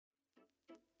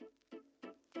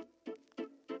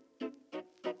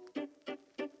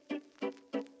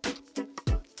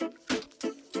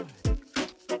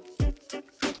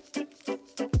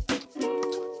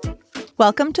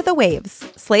Welcome to The Waves,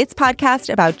 Slate's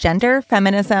podcast about gender,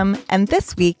 feminism, and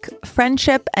this week,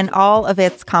 friendship and all of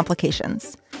its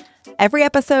complications. Every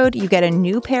episode, you get a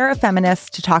new pair of feminists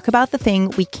to talk about the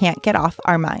thing we can't get off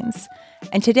our minds.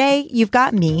 And today, you've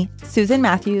got me, Susan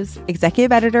Matthews,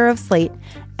 executive editor of Slate,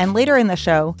 and later in the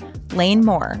show, Lane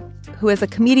Moore, who is a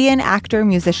comedian, actor,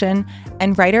 musician,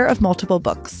 and writer of multiple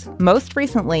books. Most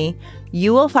recently,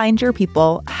 You Will Find Your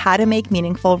People: How to Make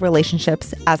Meaningful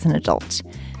Relationships as an Adult.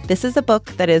 This is a book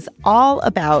that is all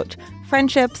about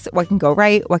friendships, what can go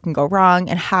right, what can go wrong,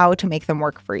 and how to make them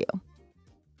work for you.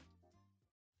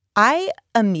 I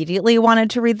immediately wanted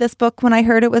to read this book when I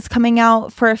heard it was coming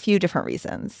out for a few different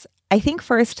reasons. I think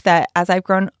first that as I've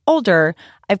grown older,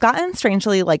 I've gotten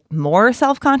strangely more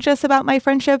self-conscious about my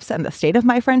friendships and the state of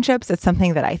my friendships. It's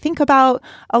something that I think about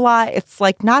a lot. It's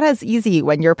not as easy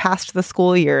when you're past the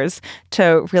school years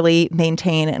to really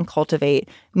maintain and cultivate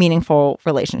meaningful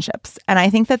relationships. And I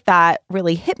think that that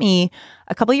really hit me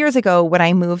a couple years ago when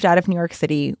I moved out of New York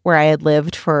City, where I had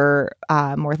lived for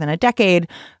more than a decade,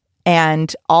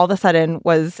 and all of a sudden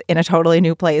was in a totally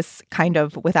new place, kind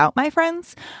of without my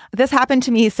friends. This happened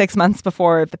to me 6 months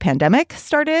before the pandemic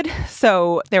started.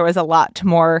 So there was a lot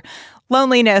more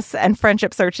loneliness and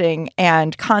friendship searching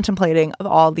and contemplating of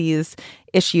all these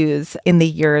issues in the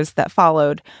years that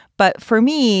followed. But for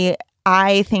me,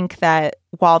 I think that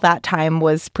while that time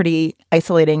was pretty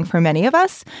isolating for many of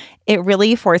us, it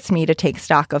really forced me to take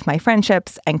stock of my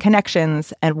friendships and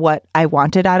connections and what I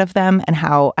wanted out of them and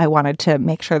how I wanted to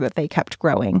make sure that they kept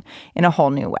growing in a whole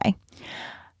new way.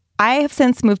 I have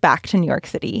since moved back to New York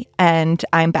City, and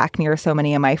I'm back near so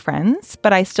many of my friends,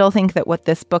 but I still think that what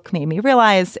this book made me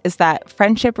realize is that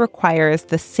friendship requires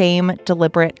the same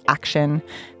deliberate action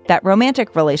that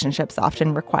romantic relationships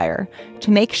often require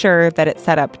to make sure that it's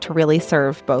set up to really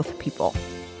serve both people.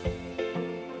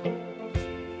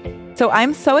 So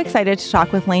I'm so excited to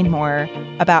talk with Lane Moore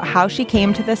about how she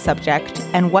came to this subject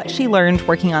and what she learned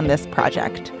working on this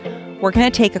project. We're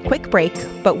going to take a quick break,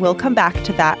 but we'll come back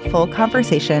to that full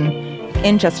conversation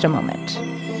in just a moment.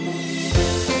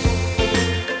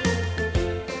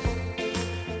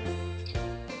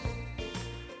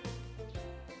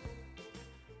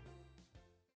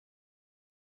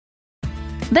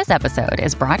 This episode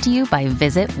is brought to you by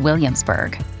Visit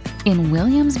Williamsburg. In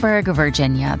Williamsburg,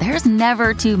 Virginia, there's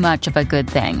never too much of a good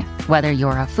thing. Whether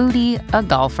you're a foodie, a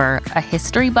golfer, a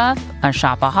history buff, a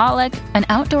shopaholic, an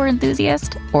outdoor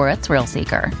enthusiast, or a thrill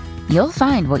seeker, you'll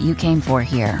find what you came for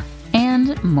here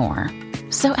and more.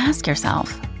 So ask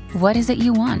yourself, what is it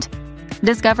you want?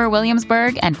 Discover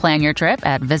Williamsburg and plan your trip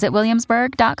at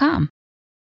visitwilliamsburg.com.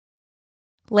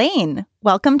 Lane,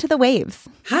 welcome to The Waves.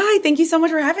 Hi, thank you so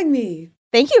much for having me.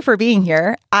 Thank you for being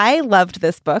here. I loved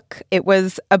this book. It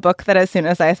was a book that as soon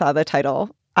as I saw the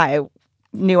title, I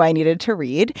knew I needed to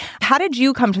read. How did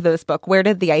you come to this book? Where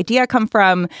did the idea come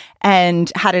from? And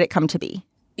how did it come to be?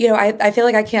 You know, I feel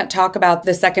like I can't talk about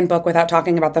the second book without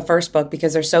talking about the first book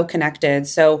because they're so connected.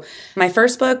 So my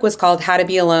first book was called How to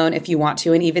Be Alone If You Want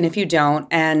to and Even If You Don't.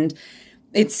 And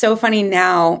it's so funny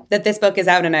now that this book is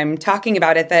out and I'm talking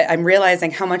about it that I'm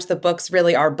realizing how much the books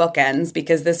really are bookends,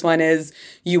 because this one is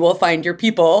You Will Find Your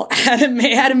People, how to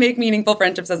make meaningful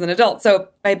friendships as an adult. So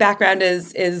my background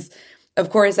is of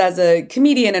course, as a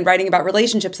comedian and writing about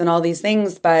relationships and all these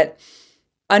things. But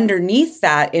underneath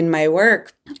that in my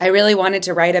work, I really wanted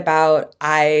to write about,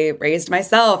 I raised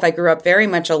myself. I grew up very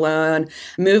much alone,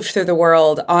 moved through the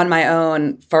world on my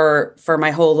own for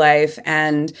my whole life.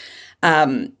 And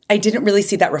I didn't really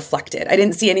see that reflected. I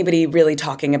didn't see anybody really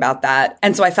talking about that.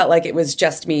 And so I felt like it was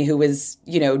just me who was,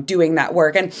 doing that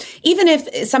work. And even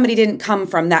if somebody didn't come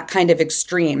from that kind of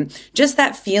extreme, just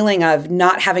that feeling of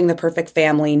not having the perfect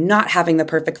family, not having the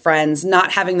perfect friends,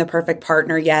 not having the perfect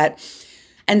partner yet.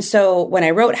 And so when I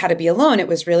wrote How to Be Alone, it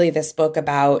was really this book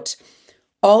about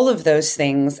all of those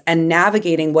things and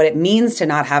navigating what it means to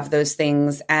not have those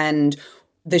things and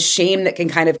the shame that can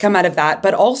kind of come out of that,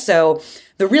 but also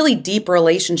the really deep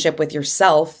relationship with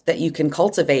yourself that you can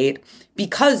cultivate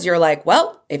because you're like,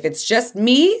 well, if it's just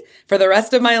me for the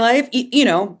rest of my life,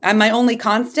 I'm my only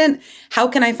constant. How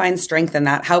can I find strength in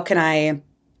that? How can I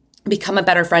become a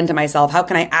better friend to myself? How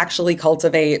can I actually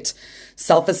cultivate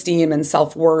self-esteem and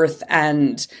self-worth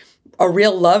and a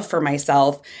real love for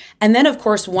myself? And then, of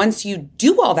course, once you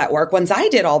do all that work, once I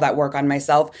did all that work on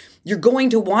myself, you're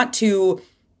going to want to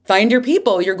find your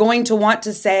people. You're going to want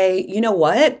to say, you know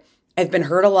what? I've been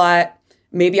hurt a lot.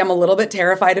 Maybe I'm a little bit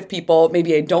terrified of people.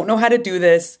 Maybe I don't know how to do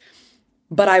this,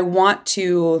 but I want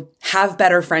to have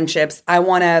better friendships. I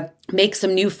want to make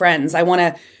some new friends. I want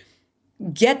to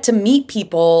get to meet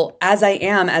people as I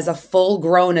am as a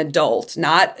full-grown adult,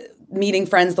 not meeting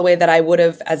friends the way that I would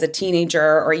have as a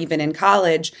teenager or even in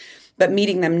college, but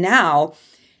meeting them now.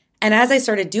 And as I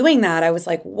started doing that, I was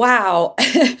like, wow,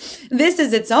 this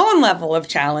is its own level of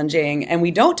challenging. And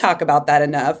we don't talk about that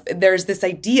enough. There's this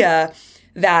idea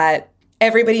that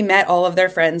everybody met all of their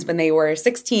friends when they were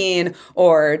 16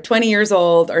 or 20 years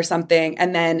old or something,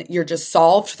 and then you're just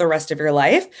solved for the rest of your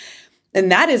life.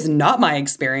 And that is not my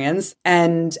experience.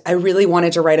 And I really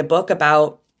wanted to write a book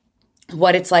about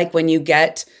what it's like when you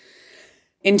get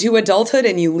into adulthood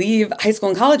and you leave high school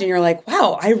and college and you're like,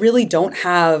 wow, I really don't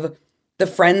have the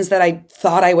friends that I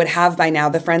thought I would have by now,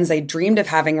 the friends I dreamed of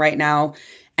having right now,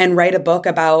 and write a book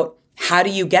about how do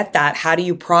you get that? How do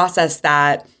you process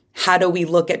that? How do we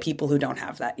look at people who don't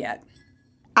have that yet?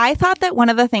 I thought that one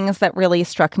of the things that really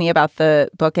struck me about the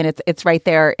book, and it's right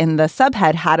there in the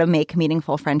subhead, How to Make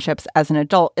Meaningful Friendships as an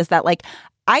Adult, is that like,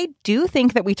 I do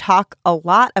think that we talk a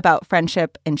lot about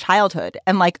friendship in childhood,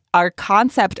 and like our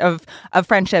concept of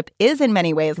friendship is in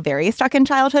many ways very stuck in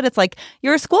childhood. It's like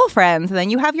your school friends and then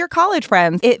you have your college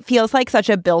friends. It feels like such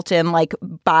a built-in, like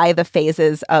by the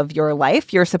phases of your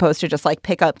life, you're supposed to just like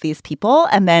pick up these people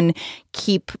and then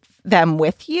keep them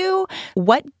with you.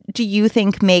 What do you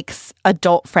think makes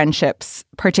adult friendships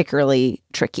particularly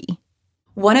tricky?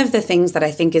 One of the things that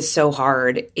I think is so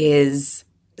hard is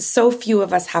so few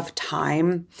of us have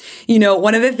time. You know,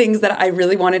 one of the things that I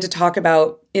really wanted to talk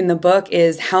about in the book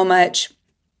is how much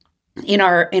in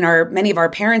our many of our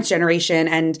parents' generation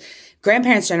and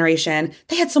grandparents' generation,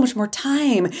 they had so much more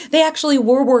time. They actually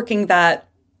were working that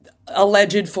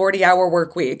alleged 40-hour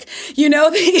work week. You know,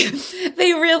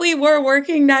 they really were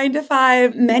working 9 to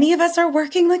 5. Many of us are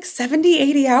working like 70,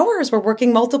 80 hours. We're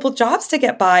working multiple jobs to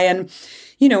get by. And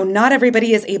you know, not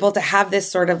everybody is able to have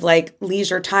this sort of like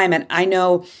leisure time. And I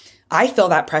know I feel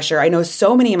that pressure. I know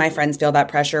so many of my friends feel that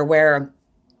pressure where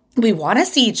we want to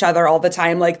see each other all the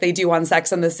time like they do on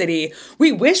Sex and the City.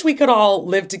 We wish we could all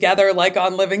live together like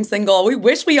on Living Single. We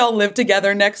wish we all lived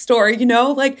together next door, you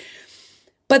know, like,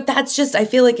 but that's just, I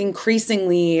feel like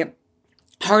increasingly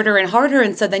harder and harder.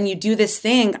 And so then you do this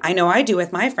thing, I know I do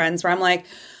with my friends, where I'm like,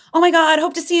 oh my God,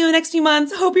 hope to see you in the next few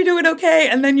months. Hope you're doing okay.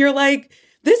 And then you're like,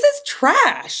 this is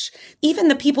trash. Even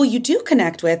the people you do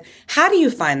connect with, how do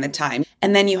you find the time?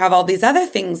 And then you have all these other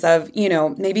things of, you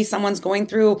know, maybe someone's going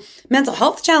through mental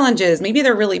health challenges. Maybe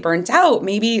they're really burnt out.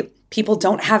 Maybe people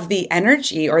don't have the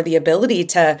energy or the ability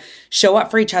to show up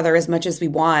for each other as much as we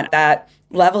want. That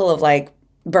level of like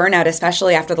burnout,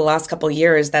 especially after the last couple of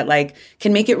years, that like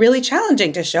can make it really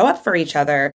challenging to show up for each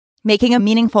other. Making a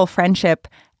meaningful friendship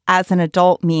as an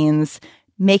adult means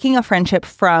making a friendship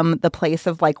from the place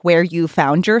of like where you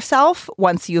found yourself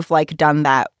once you've like done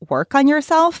that work on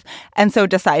yourself. And so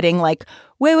deciding like,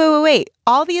 wait,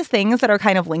 all these things that are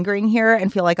kind of lingering here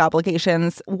and feel like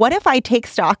obligations, what if I take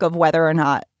stock of whether or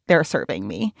not they're serving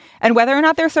me and whether or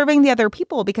not they're serving the other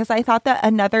people? Because I thought that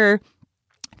another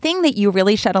thing that you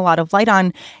really shed a lot of light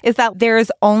on is that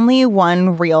there's only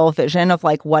one real vision of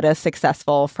like what a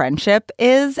successful friendship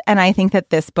is. And I think that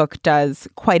this book does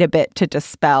quite a bit to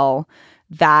dispel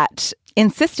that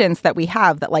insistence that we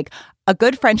have that like a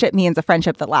good friendship means a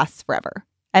friendship that lasts forever.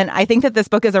 And I think that this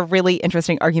book is a really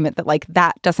interesting argument that like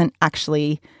that doesn't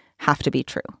actually have to be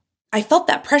true. I felt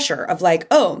that pressure of like,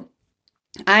 oh,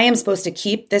 I am supposed to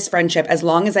keep this friendship as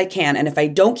long as I can. And if I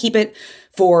don't keep it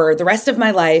for the rest of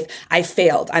my life, I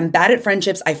failed. I'm bad at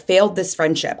friendships. I failed this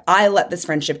friendship. I let this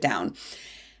friendship down.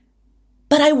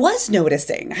 But I was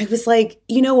noticing, I was like,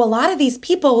 you know, a lot of these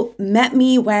people met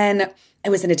me when I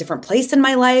was in a different place in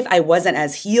my life. I wasn't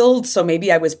as healed. So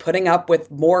maybe I was putting up with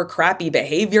more crappy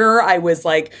behavior. I was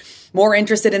like more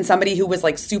interested in somebody who was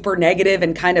like super negative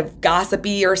and kind of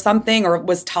gossipy or something, or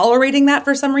was tolerating that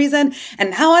for some reason.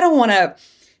 And now I don't want to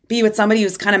be with somebody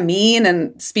who's kind of mean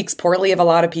and speaks poorly of a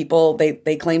lot of people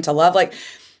they claim to love, like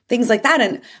things like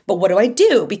that. But what do I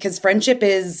do? Because friendship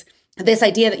is this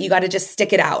idea that you got to just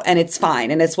stick it out and it's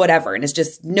fine and it's whatever. And it's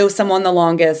just know someone the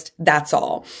longest. That's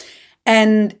all.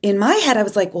 And in my head, I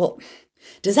was like, well,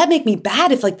 does that make me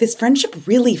bad if like this friendship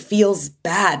really feels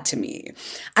bad to me?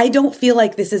 I don't feel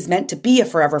like this is meant to be a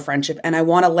forever friendship and I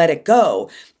want to let it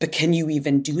go. But can you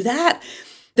even do that?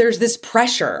 There's this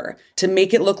pressure to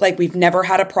make it look like we've never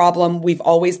had a problem. We've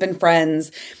always been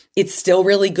friends. It's still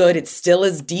really good. It's still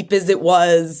as deep as it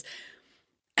was.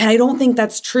 And I don't think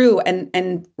that's true.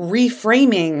 And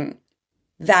reframing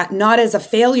that not as a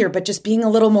failure, but just being a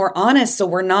little more honest so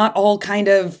we're not all kind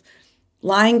of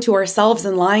lying to ourselves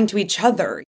and lying to each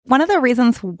other. One of the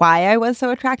reasons why I was so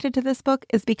attracted to this book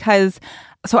is because,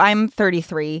 so I'm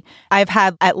 33. I've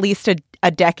had at least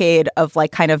a decade of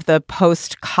like kind of the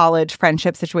post-college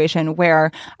friendship situation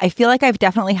where I feel like I've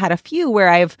definitely had a few where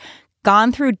I've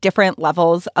gone through different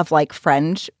levels of like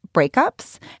friend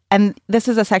breakups. And this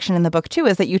is a section in the book too,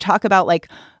 is that you talk about like,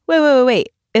 wait.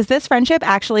 Is this friendship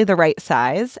actually the right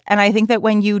size? And I think that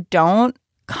when you don't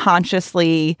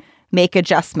consciously make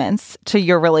adjustments to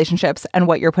your relationships and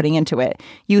what you're putting into it,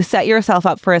 you set yourself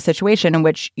up for a situation in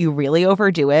which you really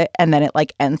overdo it and then it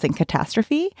like ends in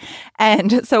catastrophe.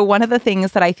 And so one of the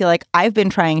things that I feel like I've been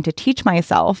trying to teach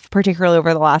myself, particularly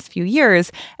over the last few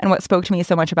years, and what spoke to me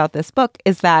so much about this book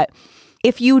is that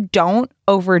if you don't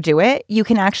overdo it, you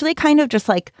can actually kind of just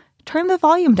like turn the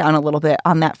volume down a little bit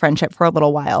on that friendship for a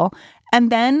little while. And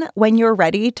then when you're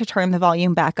ready to turn the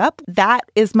volume back up, that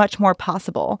is much more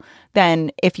possible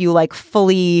than if you like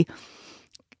fully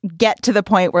get to the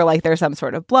point where like there's some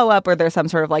sort of blow up or there's some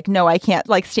sort of like, no, I can't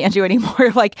like stand you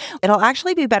anymore. Like it'll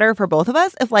actually be better for both of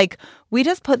us if like we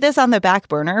just put this on the back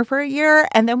burner for a year.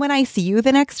 And then when I see you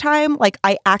the next time, like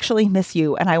I actually miss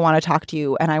you and I want to talk to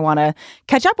you and I want to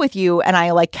catch up with you. And I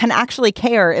like can actually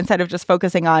care instead of just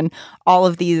focusing on all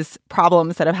of these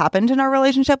problems that have happened in our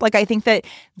relationship. Like I think that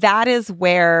that is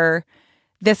where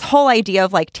this whole idea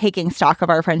of like taking stock of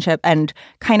our friendship and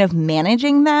kind of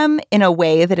managing them in a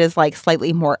way that is like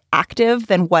slightly more active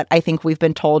than what I think we've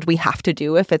been told we have to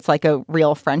do if it's like a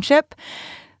real friendship.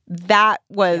 That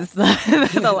was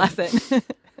the lesson.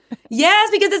 Yes,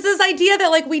 because it's this idea that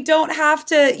like we don't have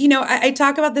to, you know, I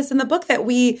talk about this in the book that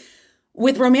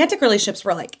with romantic relationships,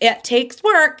 we're like, it takes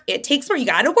work. You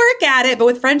got to work at it. But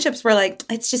with friendships, we're like,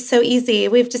 it's just so easy.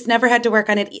 We've just never had to work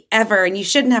on it ever. And you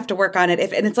shouldn't have to work on it.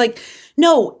 And it's like,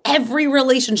 no, every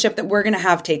relationship that we're going to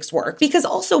have takes work. Because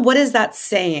also, what is that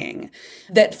saying?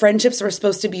 That friendships are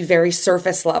supposed to be very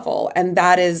surface level. And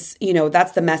that is, you know,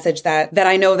 that's the message that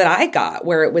I know that I got,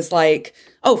 where it was like,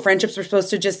 oh, friendships are supposed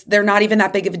to just, they're not even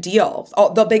that big of a deal.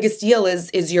 The biggest deal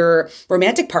is your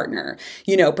romantic partner,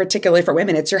 you know, particularly for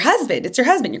women. It's your husband,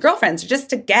 your girlfriends,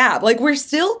 just a gab. Like we're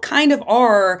still kind of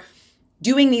are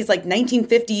doing these like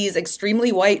 1950s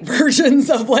extremely white versions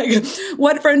of like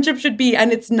what friendship should be.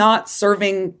 And it's not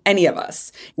serving any of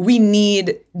us. We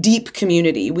need deep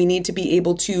community. We need to be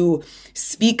able to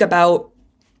speak about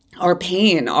our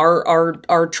pain, our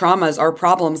traumas, our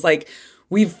problems. Like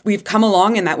we've come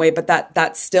along in that way, but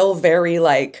that's still very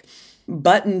like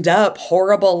buttoned up,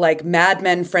 horrible, like Mad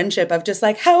Men friendship of just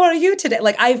like, how are you today?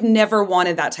 Like I've never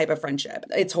wanted that type of friendship.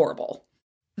 It's horrible.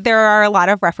 There are a lot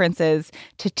of references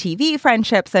to TV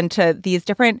friendships and to these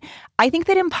different, I think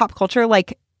that in pop culture,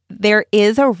 like there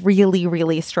is a really,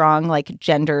 really strong like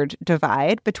gendered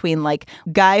divide between like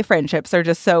guy friendships are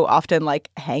just so often like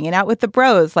hanging out with the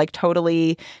bros, like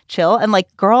totally chill. And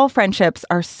like girl friendships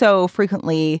are so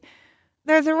frequently,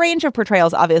 there's a range of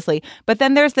portrayals, obviously, but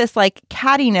then there's this like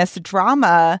cattiness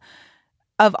drama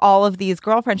of all of these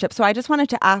girl friendships. So I just wanted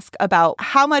to ask about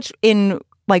how much in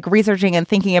like researching and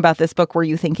thinking about this book were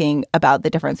you thinking about the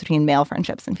difference between male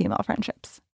friendships and female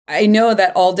friendships? I know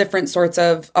that all different sorts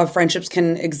of friendships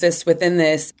can exist within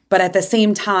this, but at the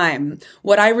same time,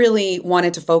 what I really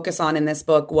wanted to focus on in this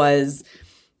book was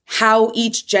how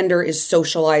each gender is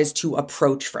socialized to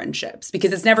approach friendships,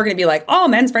 because it's never going to be like, oh,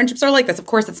 men's friendships are like this. Of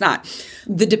course, it's not.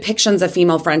 The depictions of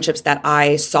female friendships that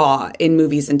I saw in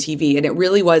movies and TV, and it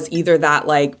really was either that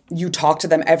like you talk to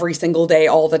them every single day,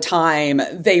 all the time.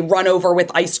 They run over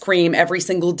with ice cream every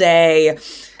single day.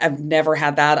 I've never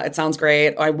had that. It sounds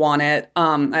great. I want it.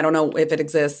 I don't know if it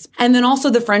exists. And then also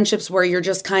the friendships where you're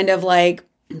just kind of like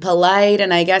polite,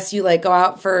 and I guess you like go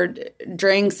out for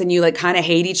drinks and you like kind of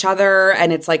hate each other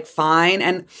and it's like fine.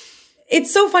 And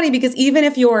it's so funny because even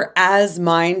if you're as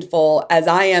mindful as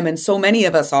I am and so many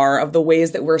of us are of the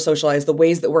ways that we're socialized, the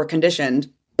ways that we're conditioned,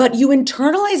 but you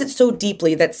internalize it so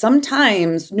deeply that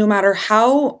sometimes no matter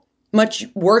how much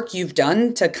work you've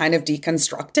done to kind of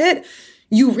deconstruct it,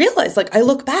 you realize, like I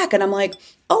look back and I'm like,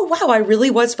 oh wow, I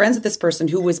really was friends with this person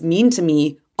who was mean to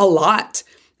me a lot.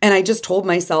 And I just told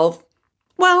myself,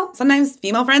 well, sometimes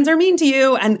female friends are mean to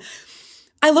you. And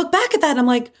I look back at that and I'm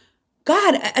like,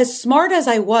 God, as smart as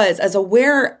I was, as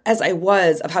aware as I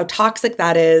was of how toxic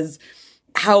that is,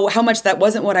 how much that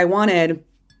wasn't what I wanted,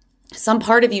 some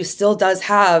part of you still does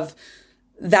have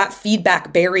that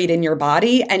feedback buried in your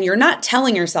body. And you're not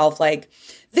telling yourself like,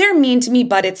 they're mean to me,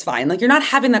 but it's fine. Like you're not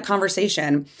having that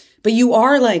conversation, but you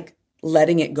are like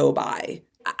letting it go by.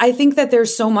 I think that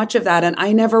there's so much of that. And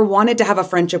I never wanted to have a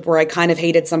friendship where I kind of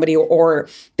hated somebody or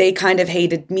they kind of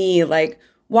hated me. Like,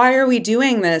 why are we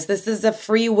doing this? This is a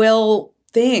free will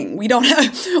thing. We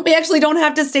actually don't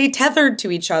have to stay tethered to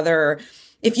each other.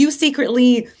 If you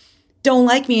secretly don't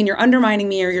like me and you're undermining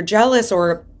me or you're jealous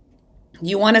or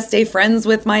you want to stay friends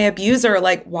with my abuser,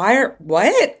 like,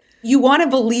 what? You want to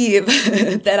believe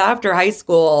that after high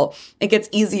school, it gets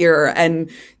easier and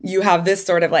you have this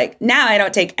sort of like, now I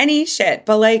don't take any shit.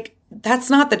 But like, that's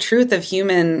not the truth of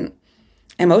human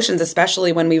emotions,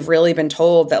 especially when we've really been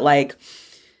told that like,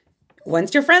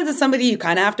 once you're friends with somebody, you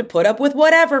kind of have to put up with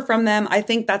whatever from them. I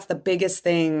think that's the biggest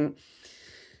thing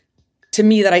to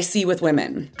me that I see with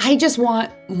women. I just want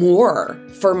more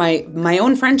for my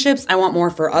own friendships. I want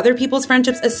more for other people's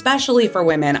friendships, especially for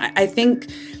women. I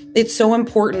think it's so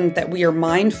important that we are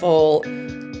mindful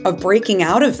of breaking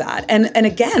out of that. And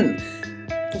again,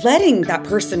 letting that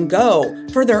person go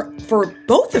for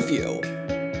both of you.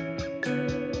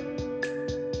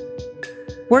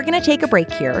 We're going to take a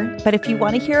break here, but if you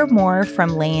want to hear more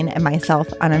from Lane and myself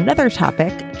on another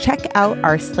topic, check out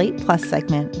our Slate Plus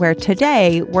segment, where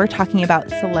today we're talking about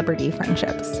celebrity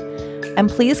friendships. And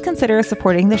please consider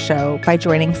supporting the show by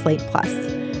joining Slate Plus.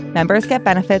 Members get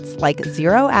benefits like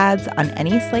 0 ads on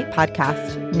any Slate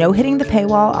podcast, no hitting the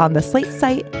paywall on the Slate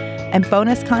site, and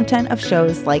bonus content of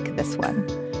shows like this one.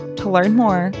 To learn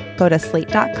more, go to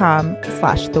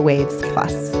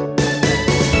slate.com/thewavesplus.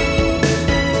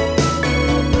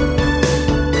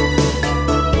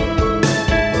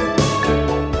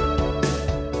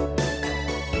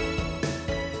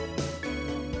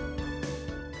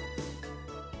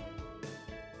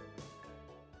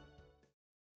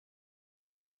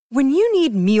 When you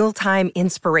need mealtime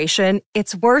inspiration,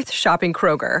 it's worth shopping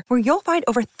Kroger, where you'll find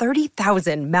over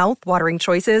 30,000 mouth-watering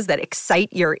choices that excite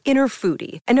your inner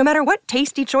foodie. And no matter what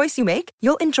tasty choice you make,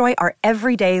 you'll enjoy our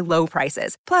everyday low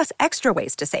prices, plus extra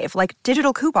ways to save, like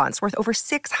digital coupons worth over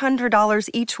 $600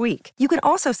 each week. You can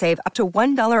also save up to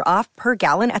 $1 off per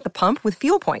gallon at the pump with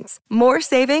fuel points. More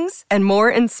savings and more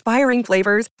inspiring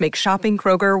flavors make shopping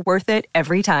Kroger worth it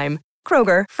every time.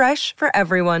 Kroger, fresh for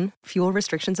everyone. Fuel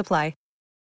restrictions apply.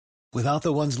 Without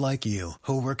the ones like you,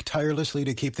 who work tirelessly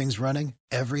to keep things running,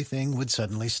 everything would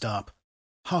suddenly stop.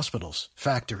 Hospitals,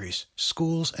 factories,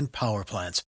 schools, and power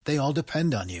plants, they all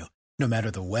depend on you. No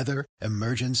matter the weather,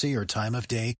 emergency, or time of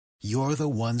day, you're the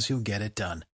ones who get it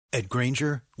done. At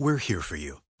Grainger, we're here for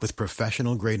you with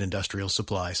professional-grade industrial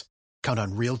supplies. Count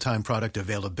on real-time product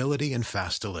availability and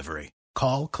fast delivery.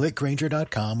 Call, click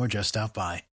Grainger.com, or just stop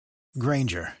by.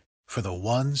 Grainger, for the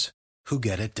ones who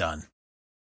get it done.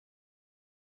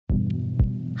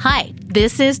 Hi,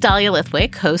 this is Dahlia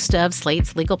Lithwick, host of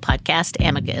Slate's legal podcast,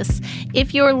 Amicus.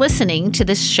 If you're listening to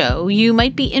this show, you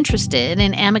might be interested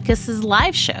in Amicus's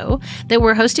live show that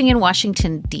we're hosting in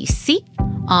Washington, D.C.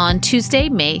 on Tuesday,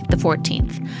 May the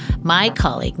 14th. My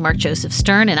colleague, Mark Joseph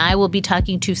Stern, and I will be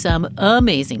talking to some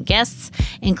amazing guests,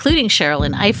 including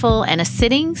Sherrilyn Ifill and a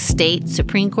sitting state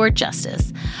Supreme Court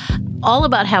justice, all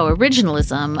about how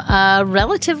originalism, a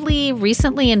relatively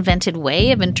recently invented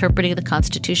way of interpreting the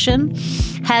Constitution,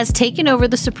 has taken over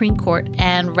the Supreme Court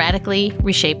and radically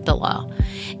reshaped the law.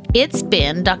 It's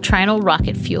been doctrinal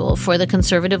rocket fuel for the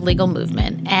conservative legal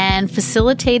movement and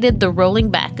facilitated the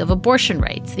rolling back of abortion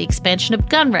rights, the expansion of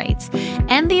gun rights,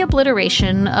 and the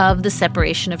obliteration of the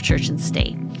separation of church and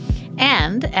state.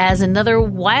 And as another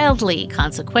wildly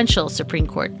consequential Supreme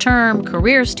Court term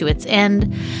careers to its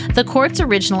end, the court's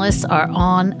originalists are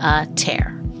on a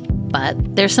tear.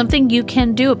 But there's something you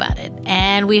can do about it,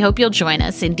 and we hope you'll join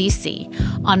us in D.C.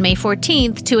 on May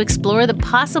 14th to explore the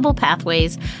possible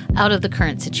pathways out of the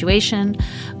current situation.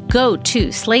 Go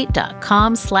to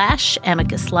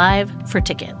slate.com/Amicus Live for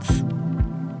tickets.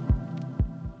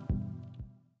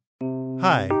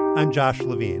 Hi, I'm Josh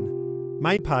Levine.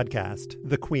 My podcast,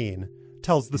 The Queen,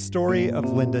 tells the story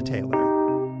of Linda Taylor.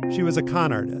 She was a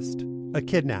con artist, a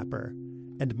kidnapper,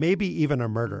 and maybe even a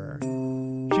murderer.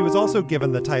 She was also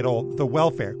given the title the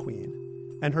Welfare Queen,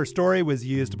 and her story was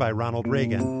used by Ronald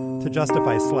Reagan to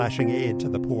justify slashing aid to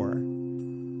the poor.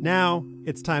 Now,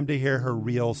 it's time to hear her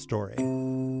real story.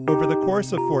 Over the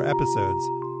course of 4 episodes,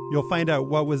 you'll find out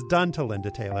what was done to Linda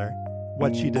Taylor,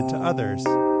 what she did to others,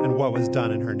 and what was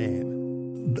done in her name.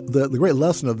 The great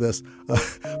lesson of this,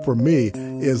 for me,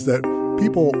 is that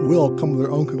people will come to their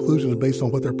own conclusions based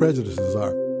on what their prejudices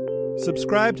are.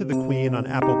 Subscribe to The Queen on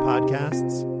Apple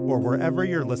Podcasts or wherever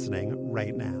you're listening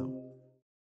right now.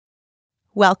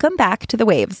 Welcome back to The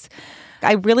Waves.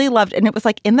 I really loved, and it was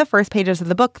like in the first pages of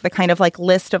the book, the kind of like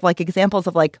list of like examples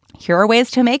of like, here are ways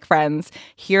to make friends.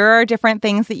 Here are different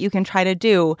things that you can try to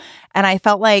do. And I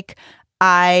felt like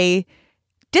I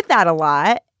did that a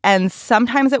lot. And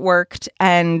sometimes it worked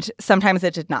and sometimes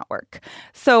it did not work.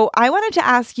 So I wanted to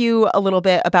ask you a little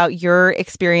bit about your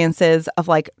experiences of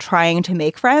like trying to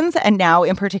make friends. And now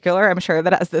in particular, I'm sure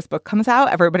that as this book comes out,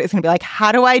 everybody's going to be like,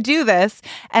 how do I do this?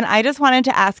 And I just wanted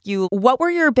to ask you, what were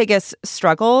your biggest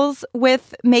struggles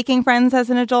with making friends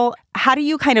as an adult? How do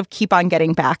you kind of keep on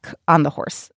getting back on the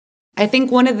horse? I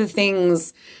think one of the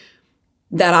things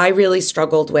that I really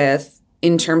struggled with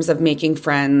in terms of making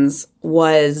friends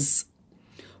was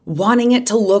wanting it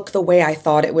to look the way I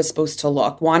thought it was supposed to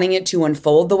look, wanting it to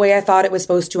unfold the way I thought it was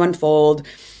supposed to unfold.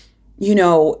 You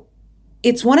know,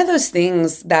 it's one of those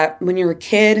things that when you're a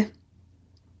kid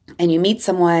and you meet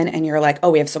someone and you're like,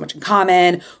 oh, we have so much in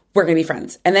common, we're going to be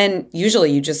friends. And then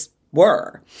usually you just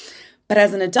were. But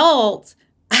as an adult,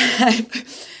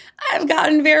 I've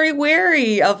gotten very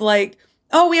wary of like,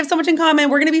 oh, we have so much in common,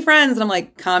 we're going to be friends. And I'm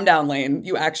like, calm down, Lane.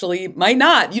 You actually might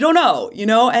not. You don't know, you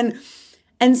know?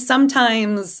 And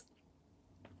sometimes,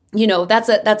 you know, that's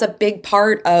a big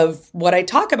part of what I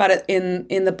talk about it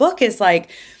in the book is like,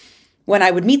 when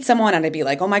I would meet someone and I'd be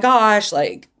like, oh my gosh,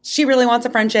 like she really wants a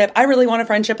friendship. I really want a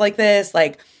friendship like this.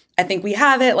 Like, I think we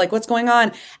have it. Like, what's going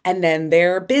on? And then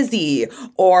they're busy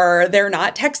or they're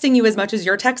not texting you as much as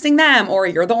you're texting them, or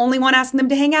you're the only one asking them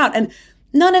to hang out. And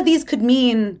none of these could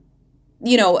mean,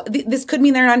 you know, this could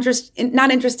mean they're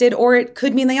not interested, or it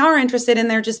could mean they are interested and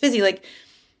they're just busy. Like,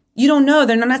 you don't know.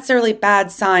 They're not necessarily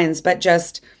bad signs, but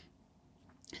just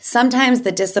sometimes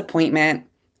the disappointment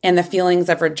and the feelings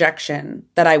of rejection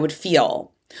that I would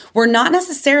feel were not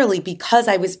necessarily because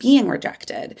I was being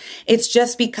rejected. It's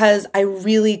just because I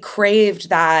really craved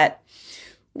that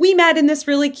we met in this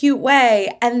really cute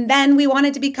way and then we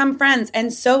wanted to become friends.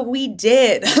 And so we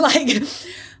did.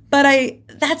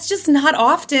 That's just not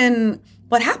often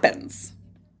what happens.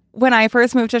 When I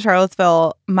first moved to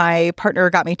Charlottesville, my partner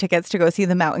got me tickets to go see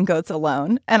the Mountain Goats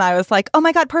alone. And I was like, oh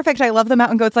my God, perfect. I love the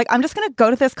Mountain Goats. Like, I'm just going to go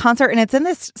to this concert and it's in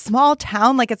this small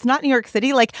town. Like, it's not New York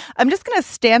City. Like, I'm just going to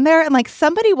stand there and like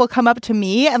somebody will come up to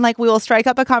me and like we will strike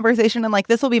up a conversation and like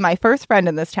this will be my first friend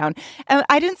in this town. And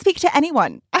I didn't speak to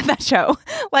anyone at that show,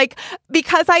 like,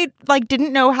 because I like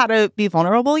didn't know how to be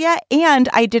vulnerable yet. And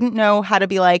I didn't know how to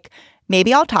be like,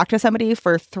 maybe I'll talk to somebody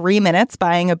for 3 minutes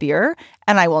buying a beer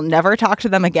and I will never talk to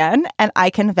them again. And I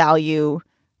can value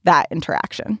that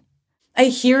interaction. I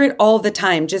hear it all the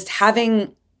time, just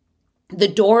having the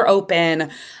door open,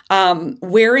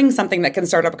 wearing something that can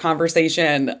start up a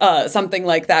conversation, something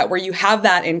like that, where you have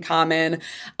that in common.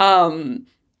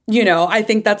 You know, I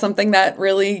think that's something that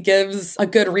really gives a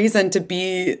good reason to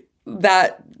be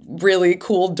that really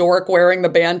cool dork wearing the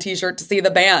band t-shirt to see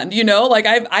the band, you know? Like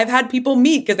I've had people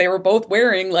meet because they were both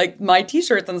wearing like my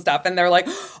t-shirts and stuff. And they're like,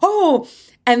 oh,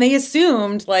 and they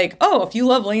assumed like, oh, if you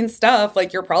love Lane's stuff,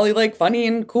 like you're probably like funny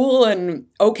and cool and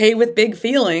okay with big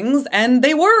feelings. And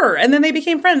they were, and then they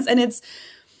became friends. And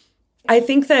I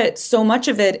think that so much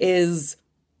of it is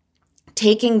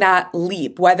taking that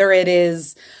leap, whether it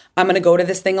is, I'm going to go to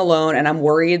this thing alone and I'm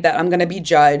worried that I'm going to be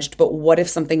judged, but what if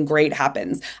something great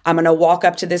happens? I'm going to walk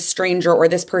up to this stranger or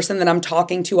this person that I'm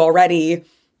talking to already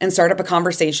and start up a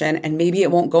conversation, and maybe it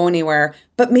won't go anywhere,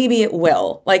 but maybe it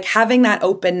will. Like having that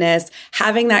openness,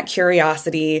 having that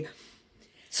curiosity.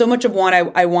 So much of what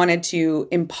I wanted to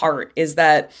impart is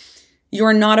that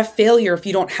you're not a failure if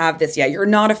you don't have this yet. You're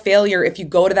not a failure if you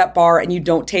go to that bar and you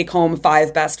don't take home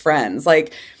 5 best friends.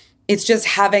 Like, it's just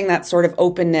having that sort of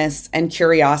openness and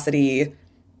curiosity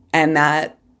and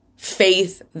that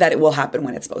faith that it will happen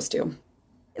when it's supposed to.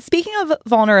 Speaking of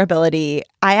vulnerability,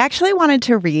 I actually wanted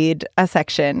to read a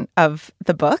section of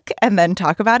the book and then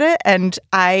talk about it. And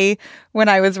when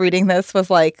I was reading this, was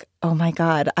like, oh my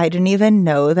God, I didn't even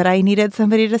know that I needed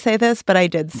somebody to say this, but I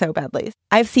did so badly.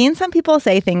 I've seen some people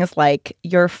say things like,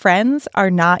 your friends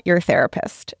are not your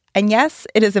therapist. And yes,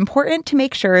 it is important to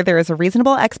make sure there is a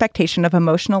reasonable expectation of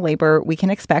emotional labor we can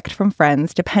expect from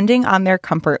friends depending on their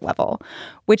comfort level,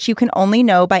 which you can only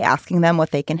know by asking them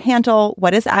what they can handle,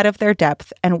 what is out of their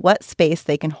depth, and what space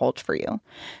they can hold for you.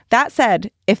 That said,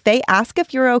 if they ask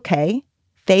if you're okay,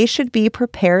 they should be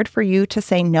prepared for you to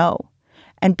say no,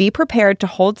 and be prepared to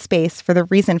hold space for the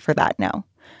reason for that no.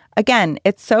 Again,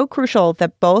 it's so crucial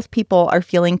that both people are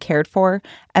feeling cared for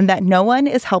and that no one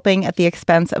is helping at the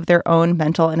expense of their own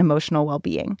mental and emotional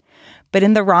well-being. But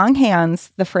in the wrong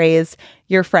hands, the phrase,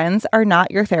 your friends are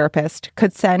not your therapist,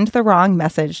 could send the wrong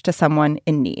message to someone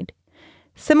in need.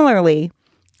 Similarly,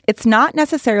 it's not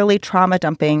necessarily trauma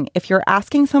dumping if you're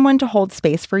asking someone to hold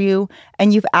space for you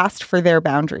and you've asked for their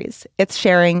boundaries. It's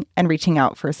sharing and reaching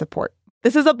out for support.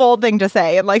 This is a bold thing to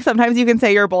say. And like sometimes you can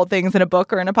say your bold things in a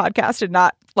book or in a podcast and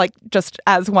not like just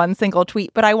as one single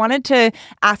tweet. But I wanted to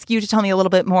ask you to tell me a little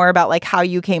bit more about like how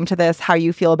you came to this, how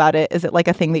you feel about it. Is it like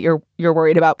a thing that you're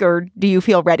worried about, or do you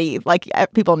feel ready? Like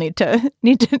people need to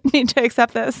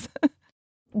accept this?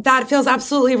 That feels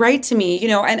absolutely right to me. You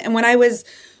know, and when I was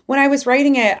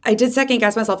writing it, I did second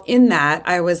guess myself in that.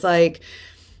 I was like,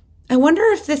 I wonder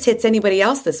if this hits anybody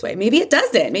else this way. Maybe it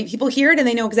doesn't. Maybe people hear it and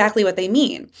they know exactly what they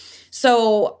mean.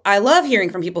 So I love hearing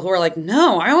from people who are like,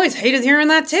 no, I always hated hearing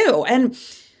that too. And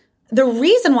the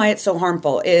reason why it's so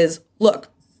harmful is, look,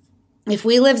 if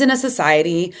we lived in a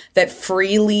society that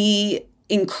freely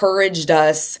encouraged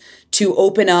us to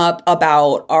open up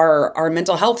about our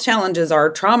mental health challenges, our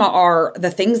trauma,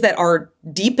 the things that are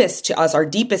deepest to us, our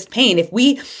deepest pain, if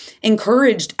we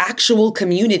encouraged actual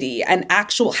community and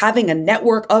actual having a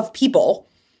network of people,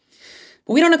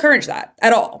 we don't encourage that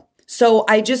at all. So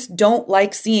I just don't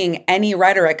like seeing any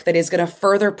rhetoric that is going to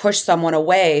further push someone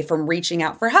away from reaching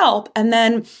out for help. And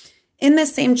then in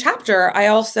this same chapter, I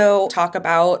also talk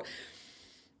about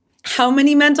how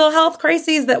many mental health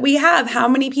crises that we have, how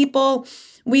many people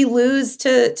we lose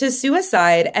to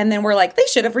suicide. And then we're like, they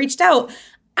should have reached out.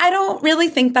 I don't really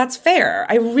think that's fair.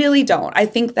 I really don't. I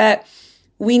think that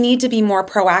we need to be more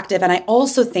proactive. And I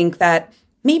also think that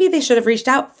maybe they should have reached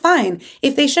out. Fine.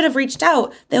 If they should have reached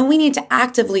out, then we need to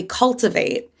actively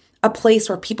cultivate a place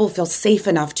where people feel safe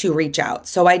enough to reach out.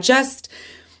 So I just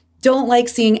don't like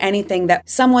seeing anything that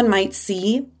someone might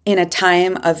see in a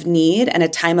time of need and a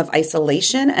time of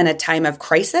isolation and a time of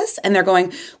crisis. And they're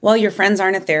going, well, your friends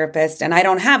aren't a therapist and I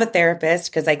don't have a therapist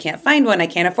because I can't find one. I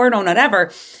can't afford one,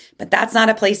 whatever. But that's not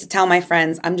a place to tell my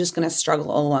friends, I'm just going to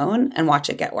struggle alone and watch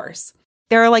it get worse.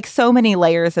 There are like so many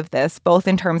layers of this, both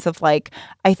in terms of like,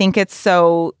 I think it's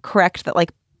so correct that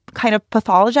like kind of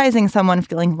pathologizing someone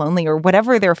feeling lonely or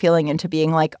whatever they're feeling into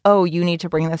being like, oh, you need to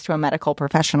bring this to a medical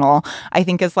professional, I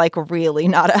think is like really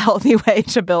not a healthy way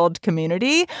to build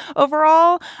community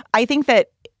overall. I think that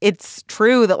it's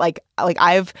true that like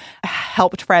I've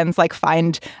helped friends like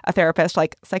find a therapist,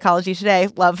 like Psychology Today,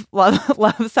 love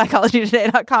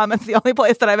psychologytoday.com. It's the only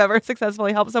place that I've ever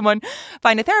successfully helped someone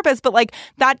find a therapist. But like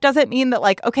that doesn't mean that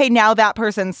like, okay, now that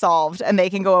person's solved and they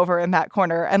can go over in that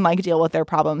corner and like deal with their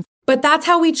problems. But that's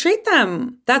how we treat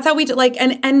them. That's how we like,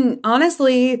 and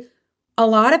honestly, with a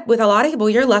lot of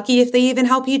people, you're lucky if they even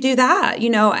help you do that,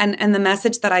 you know, and the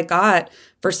message that I got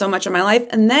for so much of my life.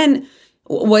 And then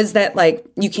was that like,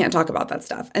 you can't talk about that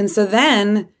stuff. And so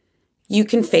then you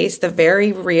can face the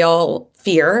very real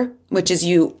fear, which is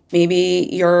maybe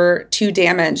you're too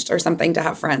damaged or something to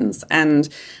have friends. And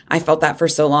I felt that for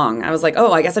so long. I was like,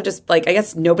 oh, I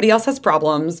guess nobody else has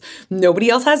problems. Nobody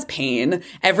else has pain.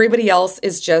 Everybody else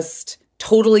is just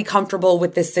totally comfortable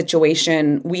with this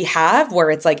situation we have where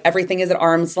it's like everything is at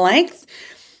arm's length.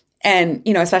 And,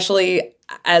 you know, especially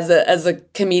as a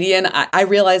comedian, I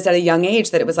realized at a young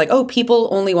age that it was like, oh, people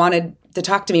only wanted to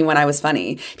talk to me when I was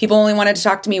funny. People only wanted to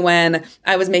talk to me when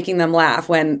I was making them laugh,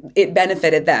 when it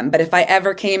benefited them. But if I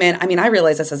ever came in, I mean, I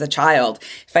realized this as a child.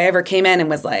 If I ever came in and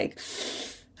was like,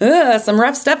 some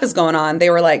rough stuff is going on, they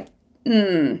were like, we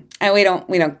don't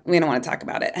want to talk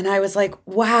about it. And I was like,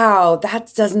 wow,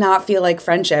 that does not feel like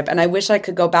friendship. And I wish I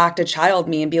could go back to child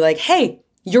me and be like, hey,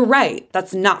 you're right.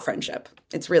 That's not friendship.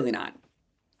 It's really not.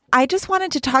 I just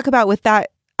wanted to talk about with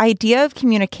that idea of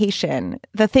communication.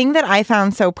 The thing that I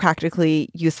found so practically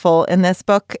useful in this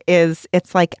book is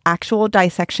it's like actual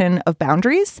dissection of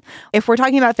boundaries. If we're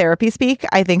talking about therapy speak,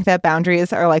 I think that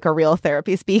boundaries are like a real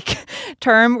therapy speak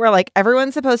term where like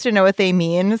everyone's supposed to know what they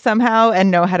mean somehow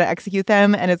and know how to execute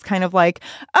them. And it's kind of like,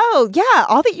 oh yeah,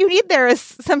 all that you need there is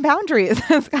some boundaries.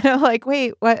 It's kind of like,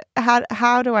 wait, what?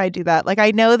 How do I do that? Like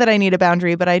I know that I need a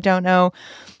boundary, but I don't know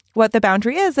what the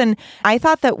boundary is. And I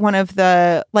thought that one of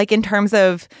the, like in terms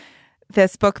of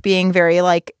this book being very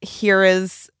like,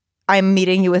 I'm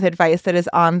meeting you with advice that is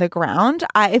on the ground,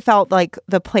 I felt like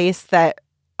the place that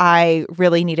I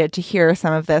really needed to hear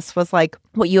some of this was like,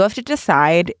 what you have to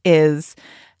decide is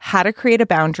how to create a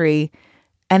boundary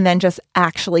and then just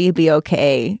actually be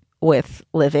okay with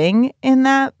living in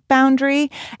that boundary.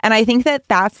 And I think that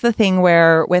that's the thing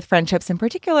where with friendships in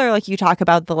particular, like you talk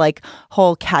about the like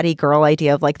whole catty girl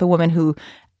idea of like the woman who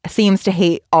seems to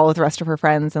hate all of the rest of her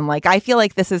friends. And like, I feel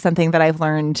like this is something that I've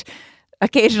learned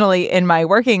occasionally in my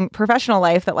working professional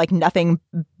life, that like nothing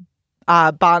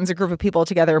bonds a group of people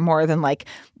together more than like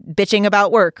bitching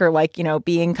about work or like, you know,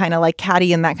 being kind of like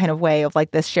catty in that kind of way of like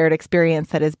this shared experience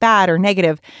that is bad or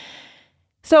negative.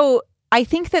 So I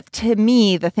think that to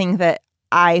me, the thing that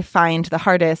I find the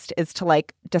hardest is to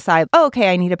like decide, oh,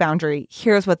 okay, I need a boundary.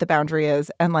 Here's what the boundary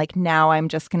is. And like, now I'm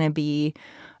just going to be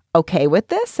okay with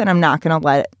this and I'm not going to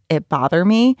let it bother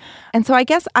me. And so I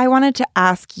guess I wanted to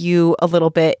ask you a little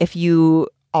bit if you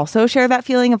also share that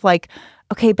feeling of like,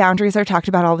 okay, boundaries are talked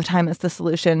about all the time as the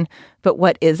solution, but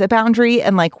what is a boundary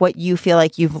and like what you feel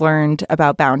like you've learned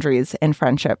about boundaries in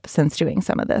friendship since doing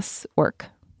some of this work?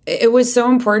 It was so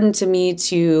important to me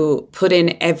to put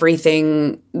in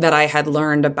everything that I had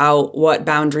learned about what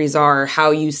boundaries are,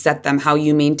 how you set them, how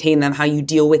you maintain them, how you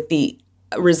deal with the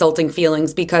resulting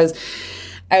feelings, because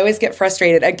I always get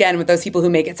frustrated, again, with those people who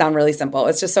make it sound really simple.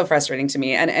 It's just so frustrating to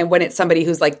me. And when it's somebody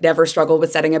who's like never struggled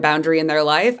with setting a boundary in their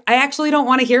life, I actually don't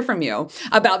want to hear from you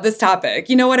about this topic.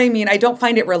 You know what I mean? I don't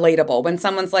find it relatable when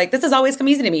someone's like, this has always come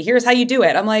easy to me. Here's how you do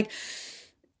it. I'm like,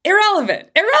 irrelevant.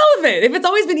 If it's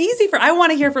always been easy I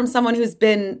want to hear from someone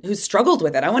who's struggled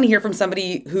with it. I want to hear from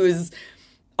somebody who's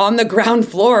on the ground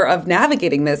floor of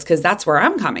navigating this, because that's where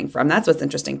I'm coming from. That's what's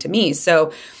interesting to me.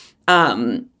 So,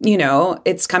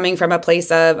 it's coming from a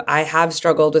place of, I have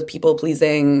struggled with people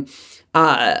pleasing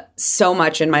so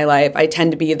much in my life. I tend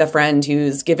to be the friend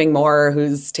who's giving more,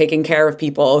 who's taking care of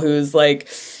people, who's like,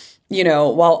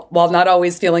 while not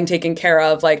always feeling taken care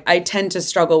of, like I tend to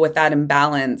struggle with that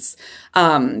imbalance.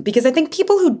 Because I think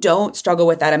people who don't struggle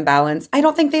with that imbalance, I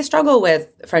don't think they struggle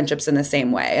with friendships in the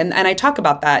same way. And I talk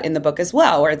about that in the book as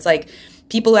well, where it's like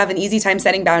people who have an easy time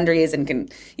setting boundaries and can,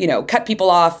 cut people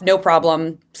off, no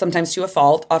problem, sometimes to a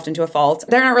fault, often to a fault.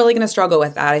 They're not really going to struggle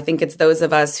with that. I think it's those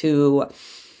of us who,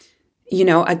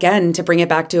 again, to bring it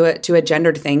back to a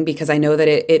gendered thing, because I know that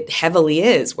it heavily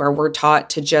is, where we're taught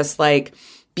to just like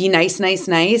be nice,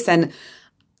 and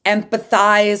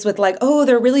empathize with like, oh,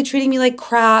 they're really treating me like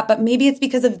crap, but maybe it's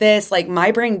because of this. Like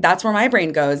that's where my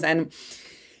brain goes. And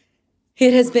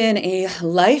it has been a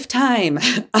lifetime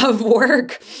of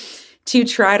work to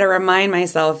try to remind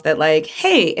myself that like,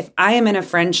 hey, if I am in a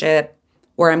friendship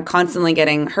where I'm constantly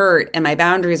getting hurt and my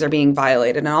boundaries are being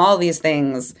violated and all these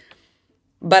things,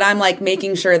 but I'm like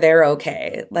making sure they're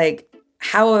okay. Like,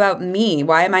 how about me?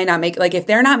 Why am I not if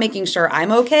they're not making sure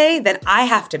I'm okay, then I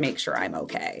have to make sure I'm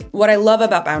okay. What I love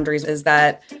about boundaries is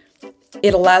that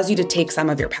it allows you to take some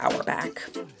of your power back.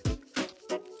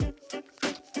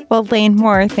 Well, Lane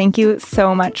Moore, thank you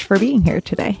so much for being here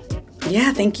today.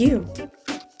 Yeah, thank you.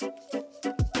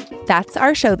 That's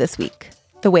our show this week.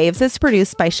 The Waves is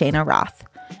produced by Shayna Roth.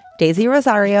 Daisy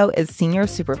Rosario is senior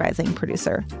supervising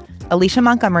producer. Alicia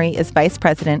Montgomery is vice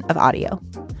president of audio.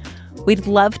 We'd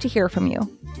love to hear from you.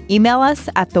 Email us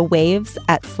at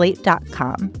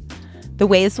thewaves@slate.com. The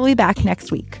Waves will be back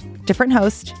next week. Different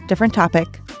host, different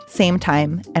topic, same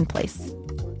time and place.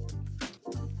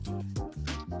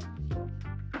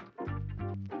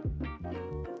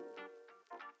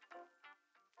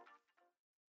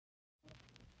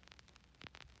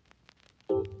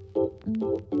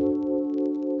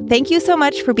 Thank you so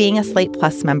much for being a Slate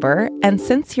Plus member. And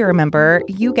since you're a member,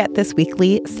 you get this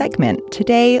weekly segment.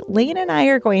 Today, Lane and I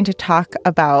are going to talk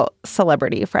about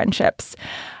celebrity friendships.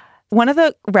 One of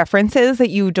the references that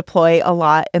you deploy a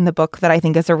lot in the book that I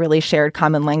think is a really shared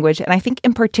common language, and I think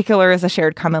in particular is a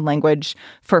shared common language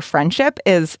for friendship,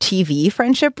 is TV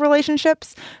friendship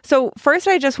relationships. So first,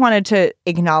 I just wanted to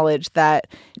acknowledge that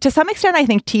to some extent, I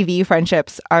think TV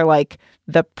friendships are like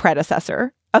the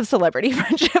predecessor of celebrity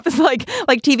friendships. Like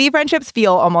TV friendships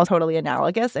feel almost totally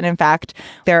analogous. And in fact,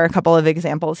 there are a couple of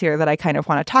examples here that I kind of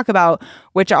want to talk about,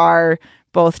 which are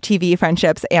both TV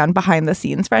friendships and behind the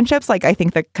scenes friendships. Like I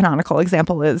think the canonical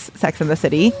example is Sex and the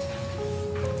City.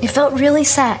 It felt really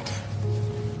sad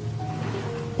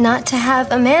not to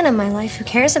have a man in my life who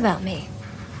cares about me.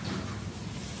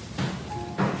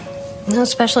 No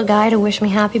special guy to wish me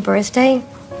happy birthday.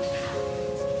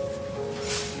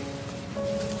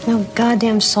 No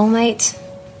goddamn soulmate.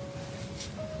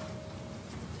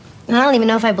 And I don't even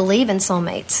know if I believe in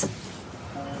soulmates.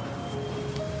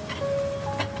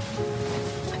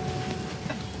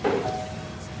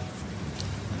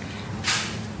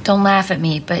 Don't laugh at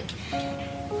me, but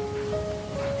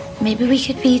maybe we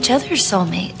could be each other's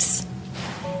soulmates.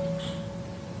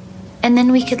 And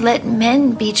then we could let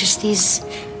men be just these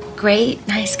great,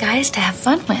 nice guys to have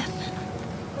fun with.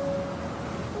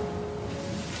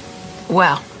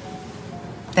 Well,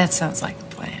 that sounds like a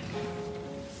plan.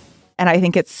 And I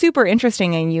think it's super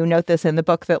interesting, and you note this in the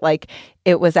book, that like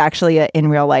it was actually a in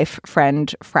real life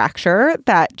friend fracture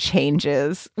that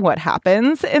changes what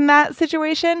happens in that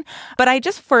situation. But I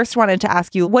just first wanted to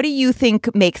ask you, what do you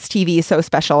think makes TV so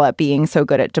special at being so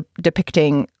good at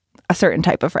depicting a certain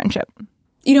type of friendship?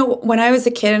 When I was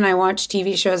a kid and I watched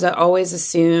TV shows, I always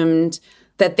assumed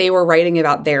that they were writing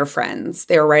about their friends.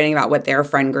 They were writing about what their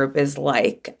friend group is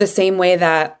like. The same way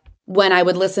that when I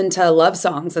would listen to love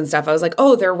songs and stuff, I was like,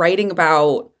 oh, they're writing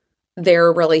about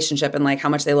their relationship and like how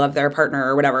much they love their partner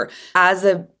or whatever. As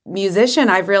a musician,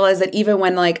 I've realized that even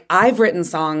when like I've written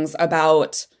songs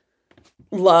about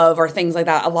love or things like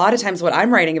that. A lot of times what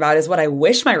I'm writing about is what I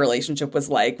wish my relationship was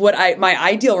like, what my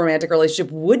ideal romantic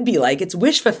relationship would be like. It's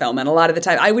wish fulfillment a lot of the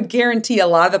time. I would guarantee a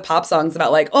lot of the pop songs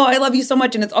about like, oh, I love you so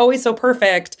much and it's always so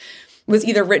perfect was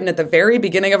either written at the very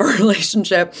beginning of a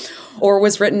relationship or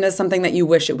was written as something that you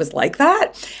wish it was like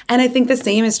that. And I think the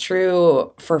same is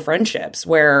true for friendships,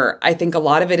 where I think a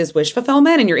lot of it is wish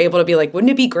fulfillment, and you're able to be like, wouldn't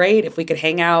it be great if we could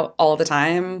hang out all the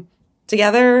time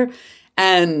together?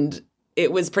 And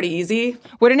it was pretty easy.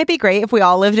 Wouldn't it be great if we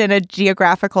all lived in a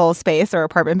geographical space or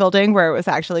apartment building where it was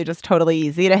actually just totally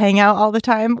easy to hang out all the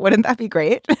time? Wouldn't that be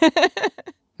great?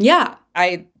 Yeah.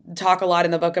 I talk a lot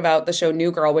in the book about the show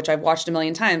New Girl, which I've watched a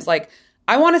million times. Like,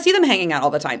 I want to see them hanging out all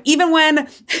the time. Even when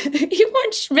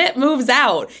Schmidt moves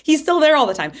out, he's still there all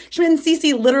the time. Schmidt and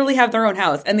Cece literally have their own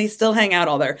house and they still hang out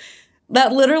all there.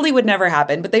 That literally would never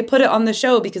happen, but they put it on the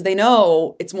show because they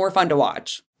know it's more fun to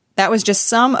watch. That was just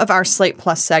some of our Slate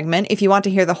Plus segment. If you want to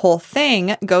hear the whole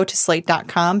thing, go to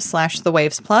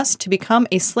slate.com/thewavesplus to become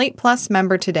a Slate Plus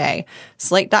member today.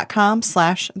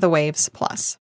 Slate.com/thewavesplus.